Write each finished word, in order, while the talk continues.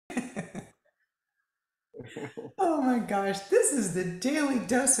Oh my gosh, this is the daily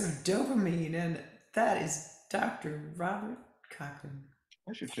dose of dopamine, and that is Dr. Robert Cochran.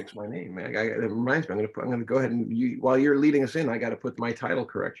 I should fix my name, man. It reminds me. I'm gonna go ahead and while you're leading us in, I got to put my title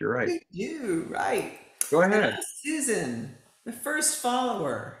correct. You're right. You, right. Go And ahead. I'm Susan, the first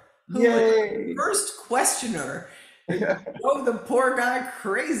follower, who was the Yay! first questioner. It drove the poor guy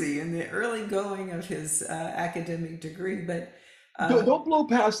crazy in the early going of his academic degree. But Don't blow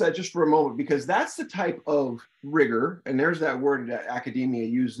past that just for a moment, because that's the type of rigor, and there's that word that academia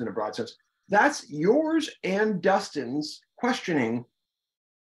uses in a broad sense. That's yours and Dustin's questioning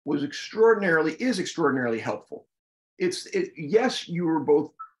is extraordinarily helpful. Yes, you were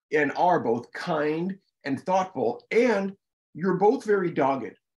both and are both kind and thoughtful, and you're both very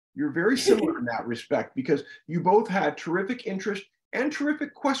dogged. You're very similar in that respect because you both had terrific interest and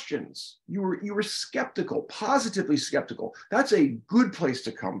terrific questions. You were skeptical, positively skeptical. That's a good place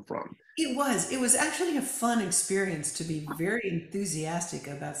to come from. it was actually a fun experience to be very enthusiastic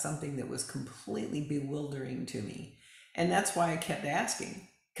about something that was completely bewildering to me. And that's why I kept asking,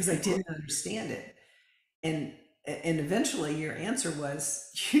 because I didn't understand it. And and eventually your answer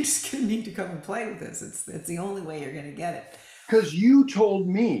was, you're just gonna need to come and play with this. It's the only way you're gonna get it. Because you told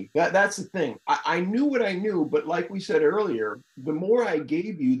me that's the thing. I knew what I knew, but like we said earlier, the more I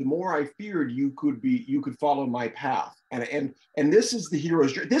gave you, the more I feared you could follow my path. And this is the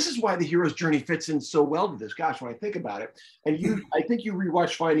hero's journey. This is why the hero's journey fits in so well to this. Gosh, when I think about it, and I think you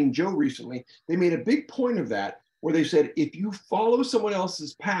rewatched Finding Joe recently. They made a big point of that, where they said if you follow someone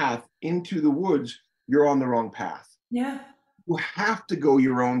else's path into the woods, you're on the wrong path. Yeah. You have to go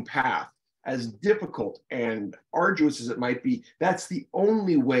your own path, as difficult and arduous as it might be. That's the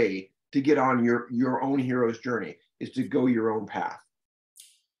only way to get on your own hero's journey, is to go your own path.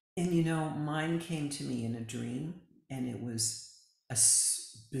 And mine came to me in a dream, and it was a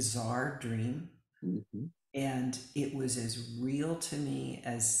bizarre dream. Mm-hmm. And it was as real to me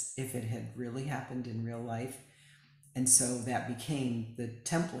as if it had really happened in real life. And so that became the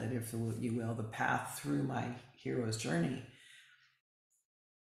template, if you will, the path through my hero's journey.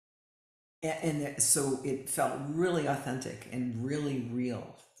 And so it felt really authentic and really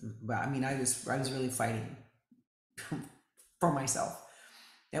real. I mean, I was really fighting for myself.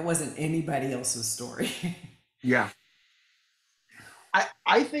 That wasn't anybody else's story. Yeah.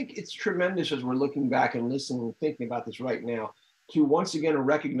 I think it's tremendous as we're looking back and listening and thinking about this right now, to once again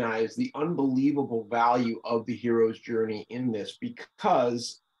recognize the unbelievable value of the hero's journey in this,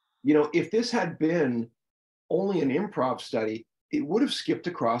 because, if this had been only an improv study, it would have skipped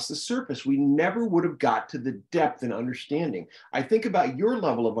across the surface. We never would have got to the depth and understanding. I think about your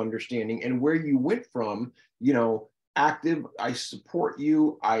level of understanding and where you went from, active, I support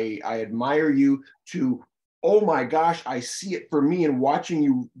you, I admire you, to, oh my gosh, I see it for me, and watching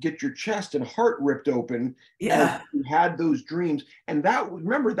you get your chest and heart ripped open as Yeah. you had those dreams. And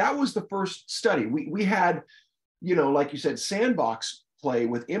remember, that was the first study. We had, like you said, sandbox play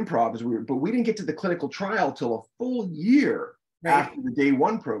with improv but we didn't get to the clinical trial till a full year Right. after the day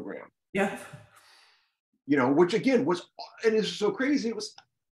one program, Yeah. which again was, and it's so crazy, it was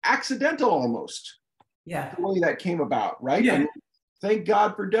accidental almost, Yeah. the way that came about, right? I Yeah. mean, thank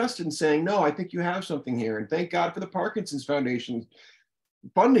God for Dustin saying, no, I think you have something here. And thank God for the Parkinson's Foundation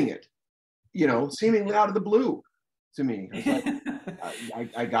funding it, seemingly out of the blue to me. I was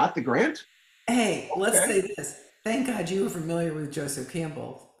like, I got the grant. Hey, let's Okay. say this. Thank God you were familiar with Joseph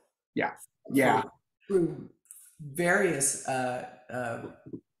Campbell Yeah. for Yeah. through various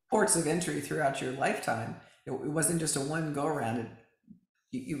ports of entry throughout your lifetime. It wasn't just a one go around.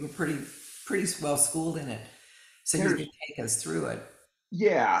 You were pretty well schooled in it, so you could There's, take us through it.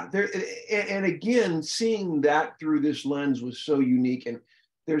 yeah. And again, seeing that through this lens was so unique. And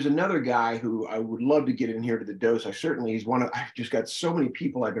there's another guy who I would love to get in here to the dose. I've just got so many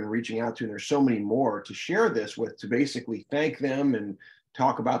people I've been reaching out to, and there's so many more to share this with, to basically thank them and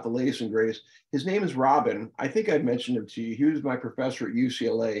talk about the latest and greatest. His name is Robin. I think I mentioned him to you. He was my professor at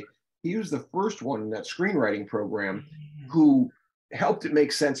UCLA. He was the first one in that screenwriting program who helped it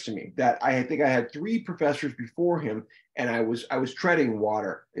make sense to me. That I think I had three professors before him, and I was treading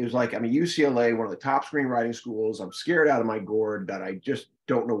water. It was like, UCLA, one of the top screenwriting schools. I'm scared out of my gourd that I just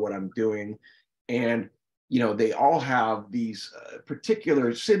don't know what I'm doing. And they all have these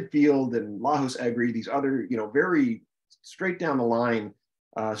particular Sid Field and Lajos Egri, these other very straight down the line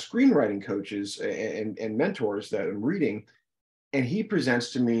screenwriting coaches and mentors that I'm reading. And he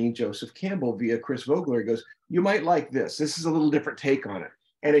presents to me Joseph Campbell via Chris Vogler. He goes, "You might like this. This is a little different take on it."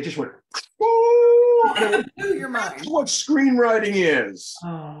 And it just went, "Woo!" And it went, Blew your that's mind. what screenwriting is. Oh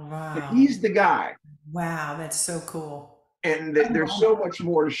And wow. he's the guy. Wow, that's so cool. And there's so much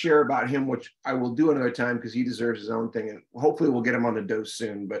more to share about him, which I will do another time because he deserves his own thing. And hopefully we'll get him on the dose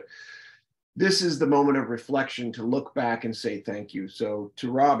soon. But this is the moment of reflection to look back and say thank you. So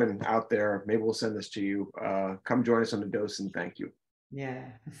to Robin out there, maybe we'll send this to you. Come join us on the dose and thank you. Yeah.